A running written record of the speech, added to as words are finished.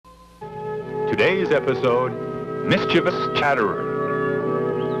Today's episode, Mischievous Chatterer.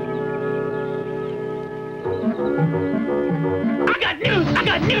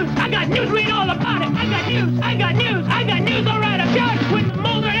 I got news, read all about it. I got news, all right, I'm shouting. When the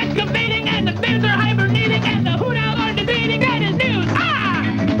moles are excavating and the bears are hibernating and the hoot owls are debating, that is news.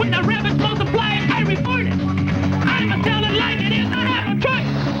 When the rabbits multiply, I report it. I must tell it like it is, I have no choice.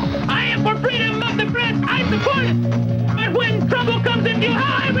 I am for freedom of the press, I support it. But when trouble comes in view,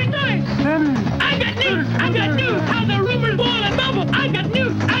 how I rejoice. I got news, how the rumors boil and bubble. I got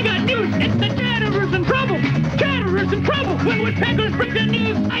news, it's the chatterers in trouble. When woodpeckers bring the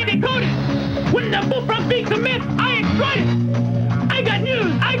news, I decode it. When the bullfrog speaks a myth, I exploit it. I got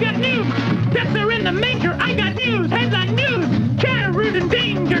news, deaths are in the manger. I got news, headline news. Chatterers in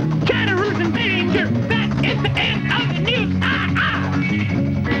danger, that is the end of the news.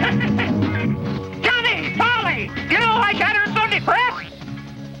 Johnny, Polly, you know why Chatterer's so depressed?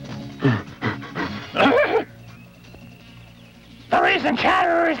 The reason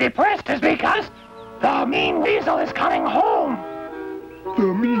Chatterer is depressed is because the mean weasel is coming home.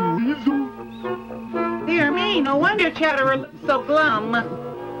 The mean weasel? Dear me, no wonder Chatterer looks so glum.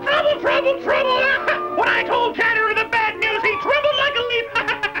 Trouble! When I told Chatterer the bad news, he trembled like a leaf.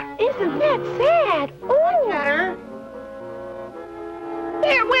 Isn't that sad? Oh, Chatterer.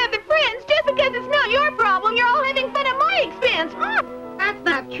 Fair weather friends, just because it's not your problem, you're all having fun at my expense. That's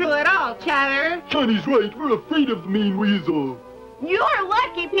not true at all, Chatterer. Johnny's right, we're afraid of the mean weasel. You're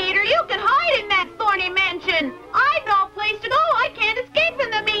lucky, Peter. You can hide in that thorny mansion. I've no place to go. I can't escape from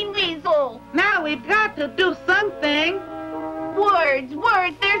the mean weasel. Now we've got to do something. Words.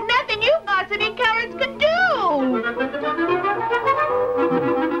 There's nothing you gossiping cowards can do.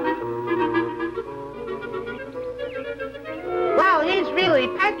 Wow, he's really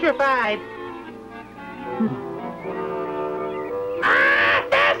petrified.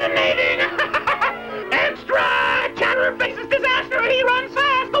 Fascinating! Extra! Chatterer faces disaster. He runs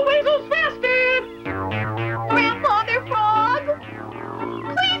fast. The weasel's fasted. Grandfather Frog?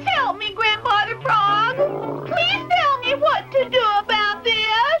 Please help me, Grandfather Frog. Please tell me what to do about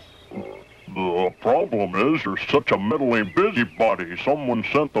this. The problem is you're such a meddling busybody. Someone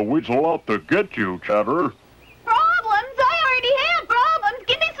sent the weasel out to get you, Chatterer. Problems? I already have problems.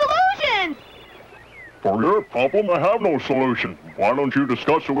 Give me solutions. For your problem, I have no solution. Why don't you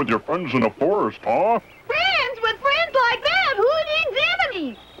discuss it with your friends in the forest, huh? Friends with friends like that? Who needs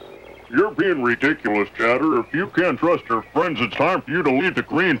enemies? You're being ridiculous, Chatterer. If you can't trust your friends, it's time for you to leave the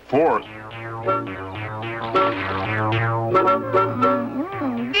Green Forest.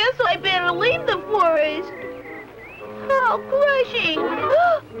 Guess I better leave the forest. How crushing.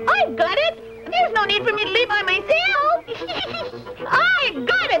 I've got it. There's no need for me to leave by myself. I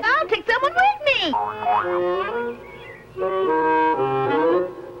got it. I'll take someone with me.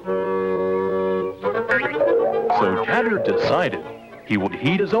 So Chatterer decided he would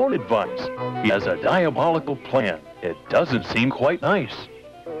heed his own advice. He has a diabolical plan. It doesn't seem quite nice.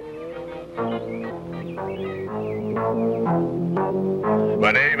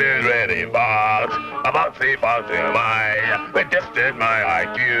 My name is Reddy Fox, a foxy fox am I. They tested my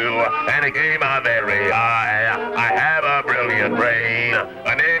IQ, and it came out very high. I have a brilliant brain.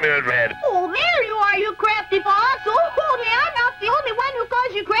 My name is Red. Oh, there you are, you crafty fox. Oh, yeah, I'm not the only one who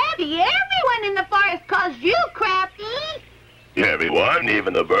calls you crafty. Everyone in the forest calls you crafty. Everyone,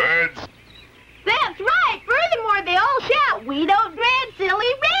 even the birds. That's right. Furthermore, they all shout, we don't dread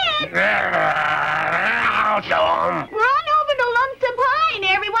silly Red. I'll show 'em. Run over to Lonesome Pine.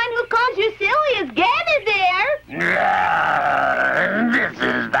 Everyone who calls you silly is gathered there. This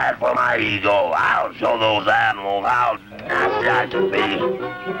is bad for my ego. I'll show those animals how nasty I can be.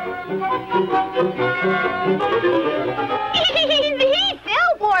 He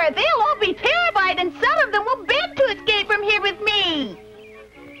fell for it. They'll all be terrified, and some of them will beg to escape from here with me.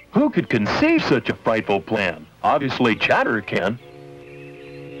 Who could conceive such a frightful plan? Obviously, Chatterer can.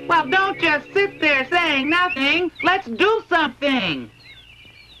 Well, don't just sit there saying nothing. Let's do something.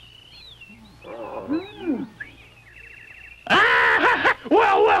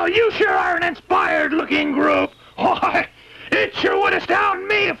 Well, you sure are an inspired-looking group. Why, it sure would astound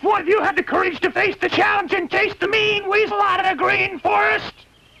me if one of you had the courage to face the challenge and chase the mean weasel out of the Green Forest.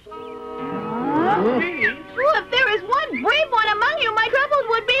 Well, if there is one brave one among you, my troubles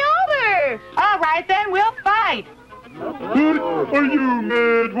would be over. All right, then we'll fight. Are you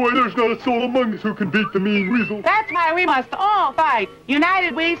mad? Why, there's not a soul among us who can beat the mean weasel. That's why we must all fight.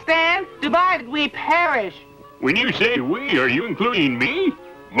 United we stand, divided we perish. When you say we, are you including me?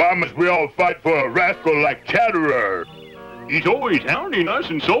 Why must we all fight for a rascal like Chatterer? He's always hounding us,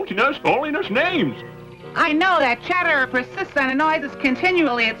 insulting us, calling us names. I know that Chatterer persists and annoys us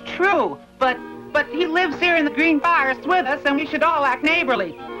continually, it's true. But he lives here in the Green Forest with us, and we should all act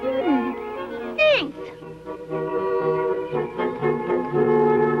neighborly. Thanks.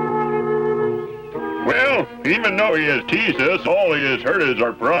 Well, even though he has teased us, all he has hurt is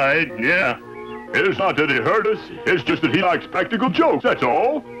our pride, yeah. It's not that he hurt us, it's just that he likes practical jokes, that's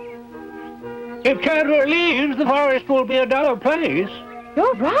all. If Chatterer leaves, the forest will be a duller place.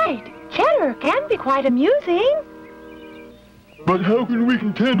 You're right. Chatterer can be quite amusing. But how can we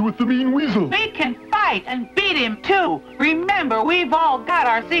contend with the mean weasel? We can fight and beat him, too. Remember, we've all got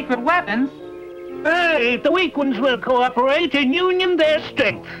our secret weapons. Hey, the weak ones will cooperate and union their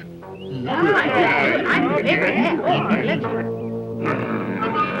strength.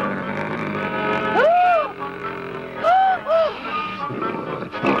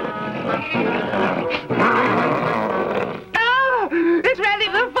 It's ready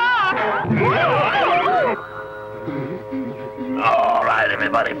to fall. All right,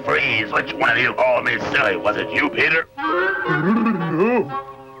 everybody, freeze. Which one of you called me silly? Was it you, Peter? No.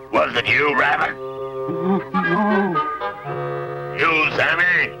 Was it you, Rabbit? You,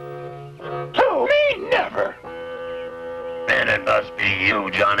 Sammy? Oh, me never. Then it must be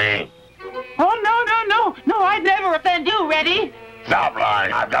you, Johnny. Oh, no, I'd never offend you, Reddy. Stop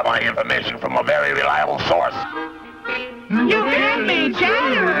lying. I've got my information from a very reliable source. You can't be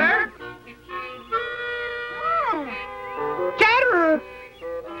Chatterer. Chatterer.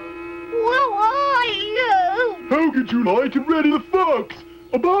 Well, I How could you lie to Reddy the Fox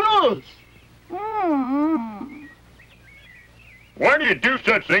about us? Why do you do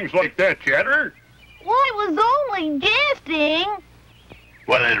such things like that, Chatterer? Well, I was only jesting.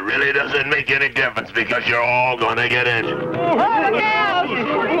 Well, it really doesn't make any difference because you're all gonna get injured.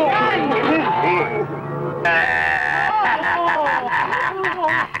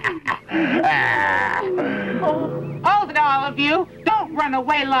 Hold it, all of you. Don't run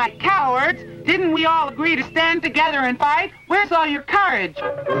away like cowards. Didn't we all agree to stand together and fight? Where's all your courage?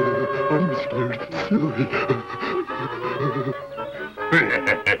 I'm scared silly.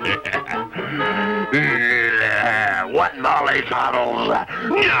 What mollycoddles?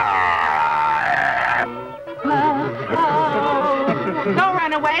 Don't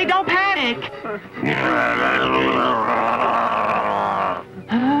run away. Don't panic.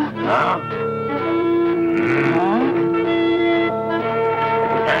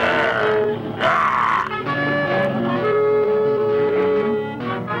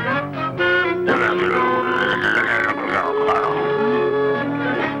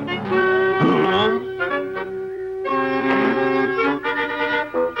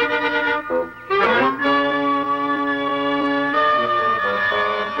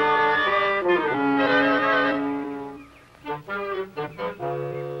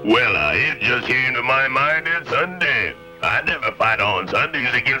 Well, it just came to my mind it's Sunday. I never fight on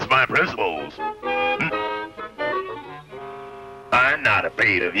Sundays against my principles. I'm not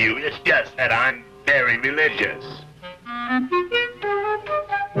afraid of you. It's just that I'm very religious. Glad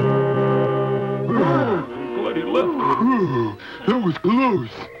he left. That was close.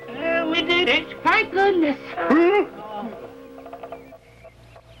 We did it. My goodness.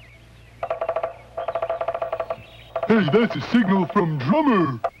 Hey, that's a signal from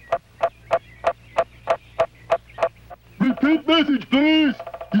Drummer. Repeat message, please.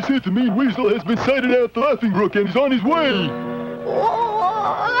 He says the mean weasel has been sighted out the Laughing Brook and is on his way.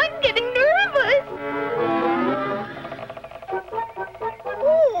 Oh, I'm getting nervous.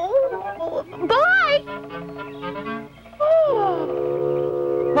 Oh, bye.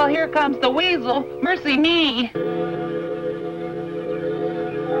 Oh. Well, here comes the weasel. Mercy me.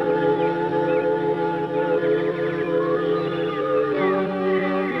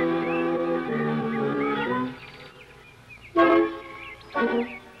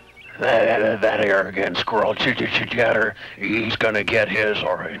 That arrogant squirrel, Chatter, he's gonna get his,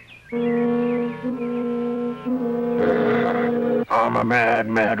 all right. I'm a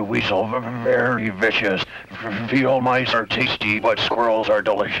mad weasel, very vicious. Field mice are tasty, but squirrels are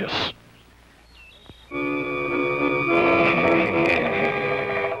delicious.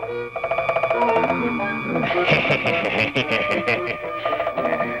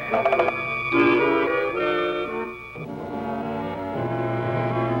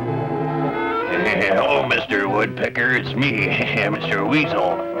 Hello, Mr. Woodpecker, it's me, Mr.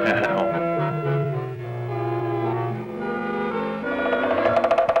 Weasel.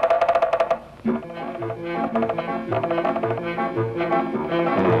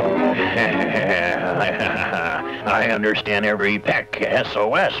 I understand every peck.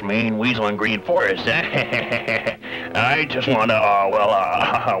 SOS, Maine Weasel in Green Forest. I just wanna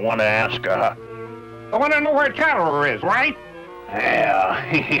ask, I want to know where Chatterer is, right?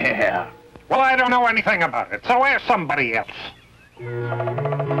 Yeah, yeah. Well, I don't know anything about it, so ask somebody else. You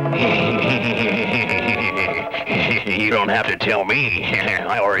don't have to tell me.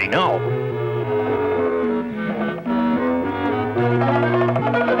 I already know.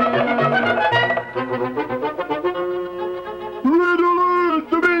 Red alert!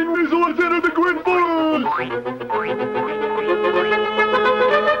 The main weasel has entered the Green Forest!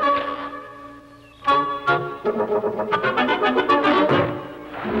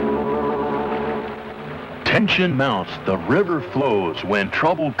 Tension mounts, the river flows. When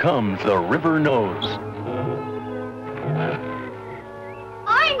trouble comes, the river knows.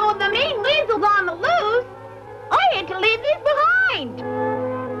 I know the mean weasel's on the loose. I had to leave this behind.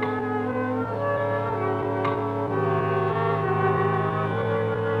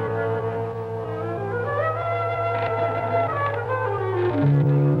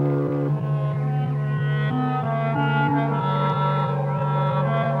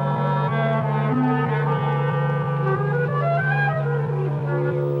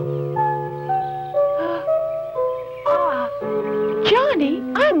 Johnny,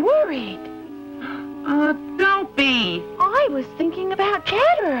 I'm worried. Don't be. I was thinking about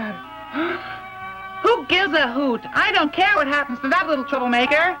Chatterer. Who gives a hoot? I don't care what happens to that little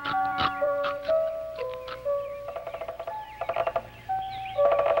troublemaker.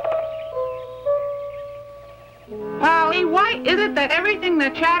 Polly, why is it that everything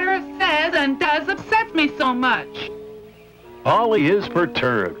that Chatterer says and does upsets me so much? Polly is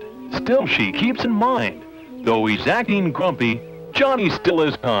perturbed. Still, she keeps in mind. Though he's acting grumpy, Johnny still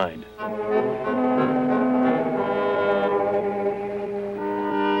is kind.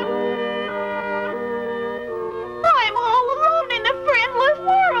 I'm all alone in a friendless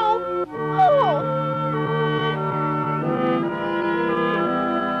world. Oh.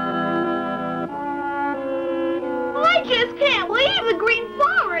 I just can't leave the Green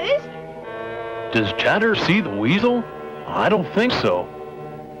Forest. Does Chatterer see the weasel? I don't think so.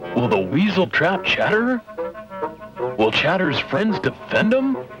 Will the weasel trap Chatterer? Will Chatterer's friends defend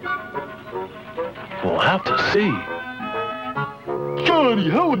him? We'll have to see. Johnny,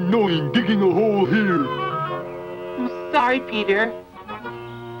 how annoying digging a hole here! I'm sorry, Peter.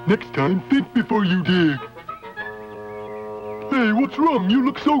 Next time, think before you dig. Hey, what's wrong? You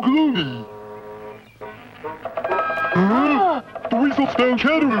look so gloomy. Huh? The weasel's found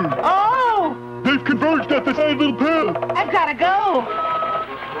Chatterer! Oh! They've converged at the side little path! I've got to go.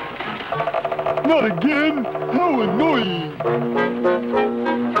 Not again! How annoying!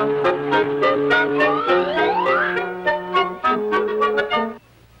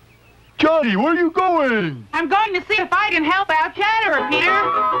 Johnny, where are you going? I'm going to see if I can help out Chatterer, Peter.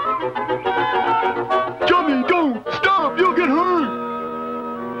 Johnny, don't! Stop! You'll get hurt!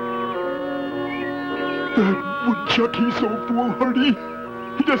 That woodchuck, he's so foolhardy.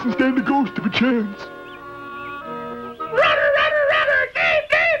 He doesn't stand a ghost of a chance. Rudder, rudder, rudder! Thief,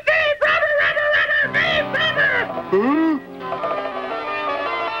 thief, thief! Rudder, rudder, rudder! Thief, rudder! Huh?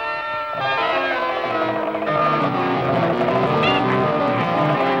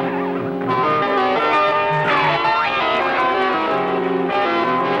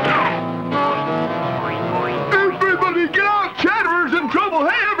 Everybody get out! Chatterer's in trouble!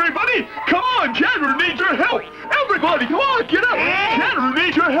 Hey, everybody! Come on! Chatterer needs your help! Everybody, come on! Get up! Chatterer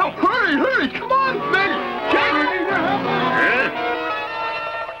needs your help! Hurry, hurry! Come on, men! Chatterer needs your help!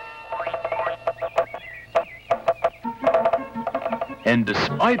 And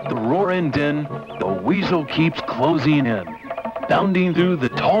despite the roar and din, the weasel keeps closing in. Bounding through the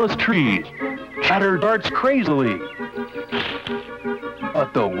tallest trees, Chatterer darts crazily.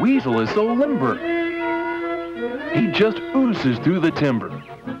 But the weasel is so limber. He just oozes through the timber.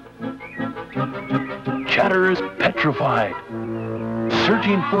 Chatterer is petrified,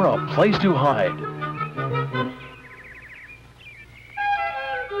 searching for a place to hide.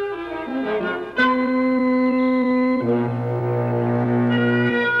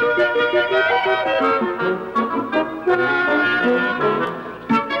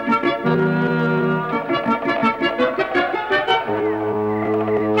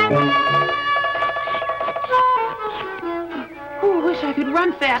 Oh, wish I could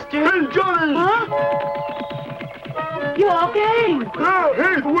run faster. Hey, Johnny! Huh? You okay? Ah,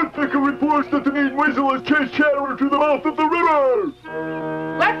 hey, the woodpecker reports that the mean weasel has chased Chatterer to the mouth of the river!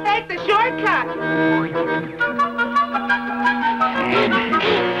 Let's take the shortcut.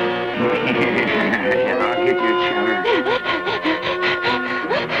 I'll get you, Chatterer.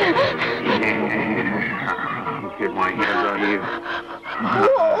 I'll get my hands on you.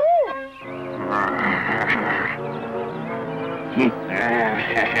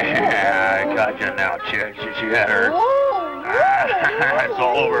 I got got you now, Chatter. Oh, It's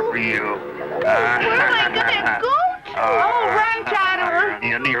all over for you. where am I gonna go to? Run, Chatterer.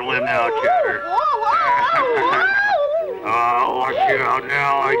 You nearly now, Chatter. Oh, watch out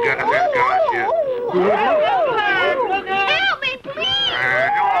now. I got you. Help me, please!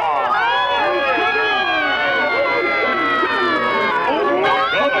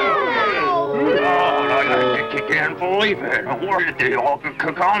 I can't believe it. Where did they all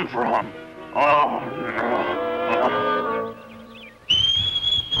come from? Oh, no.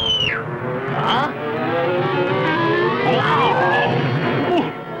 Huh?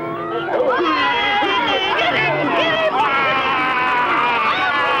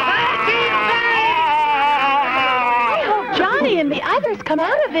 I hope Johnny and the others come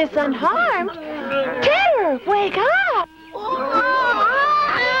out of this unharmed. Chatterer, wake up!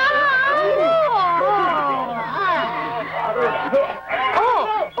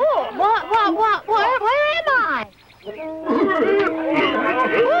 Where am I?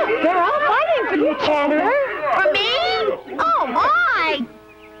 They're all fighting for you, Chatterer. For me? Oh, my!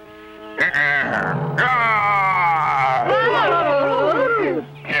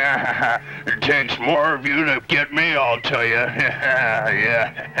 It takes more of you to get me, I'll tell you.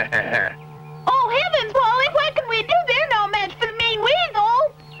 Yeah. Oh, heavens, Wally, what can we do? They're no match for the mean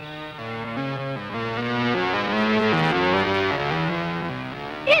weasel.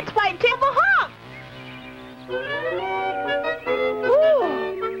 It's White Tail the Hawk.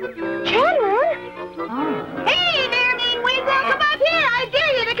 Ooh, Chatterer. Hey there, mean weasel, come up here. I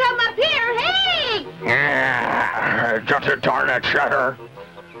dare you to come up here. Hey! Yeah, just a darn it, Chatterer.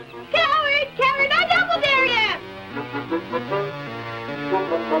 Coward, I double dare you.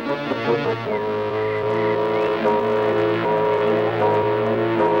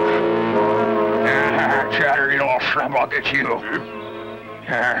 Chatter, you little shrimp, I'll get you.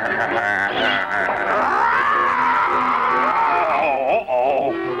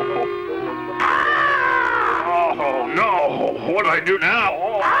 Oh, no. What do I do now?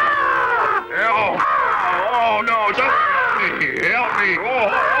 Oh, no. Just help me. Help me.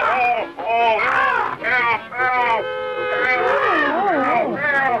 Help.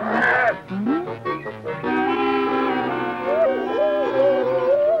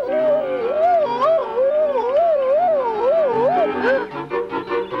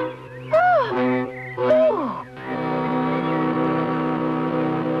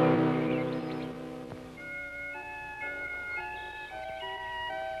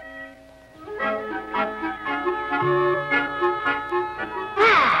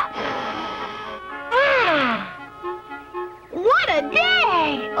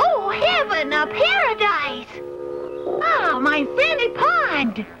 A paradise! Ah, my friendly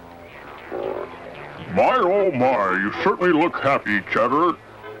pond! My, oh my, you certainly look happy, Chatterer.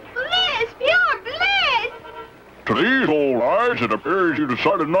 Bliss! Pure bliss! To these old eyes, it appears you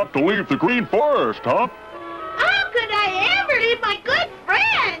decided not to leave the Green Forest, huh? How could I ever leave my good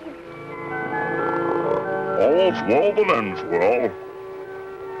friend? All's well that ends well.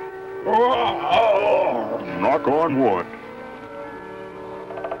 Knock on wood.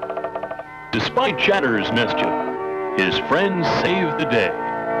 Despite Chatterer's mischief, his friends saved the day.